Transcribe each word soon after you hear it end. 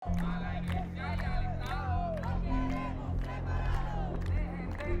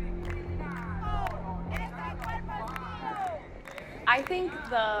I think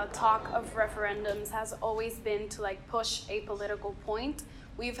the talk of referendums has always been to like push a political point.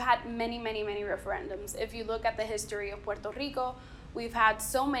 We've had many referendums. If you look at the history of Puerto Rico, we've had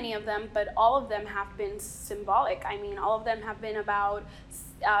so many of them, but all of them have been symbolic. I mean, all of them have been about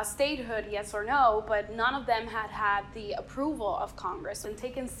statehood, yes or no, but none of them had the approval of Congress and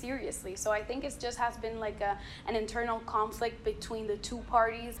taken seriously. So I think it just has been like an internal conflict between the two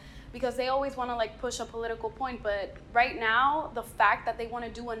parties, because they always want to like push a political point. But right now, the fact that they want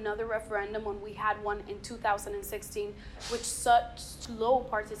to do another referendum when we had one in 2016 with such low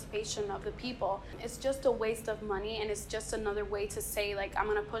participation of the people, it's just a waste of money, and it's just another way to say like, I'm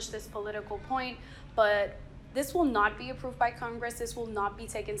going to push this political point, but this will not be approved by Congress. This will not be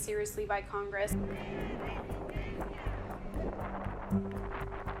taken seriously by Congress.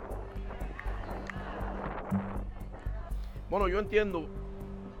 Bueno, yo entiendo,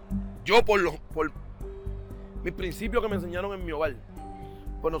 por mis principios que me enseñaron en mi hogar,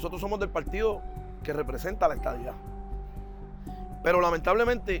 pues nosotros somos del partido que representa la estadidad. Pero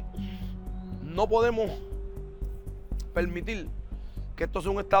lamentablemente no podemos permitir que esto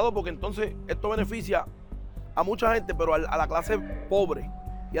sea un estado, porque entonces esto beneficia a mucha gente, pero a la clase pobre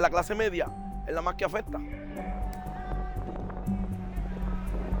y a la clase media es la más que afecta.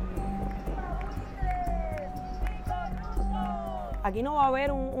 Aquí no va a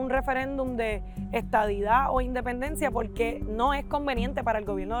haber un referéndum de estadidad o independencia porque no es conveniente para el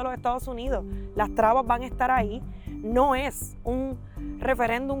gobierno de los Estados Unidos. Las trabas van a estar ahí. No es un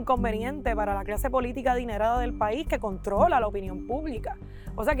referéndum conveniente para la clase política adinerada del país que controla la opinión pública.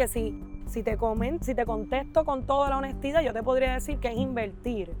 O sea que si te contesto con toda la honestidad, yo te podría decir que es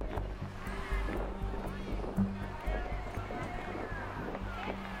invertir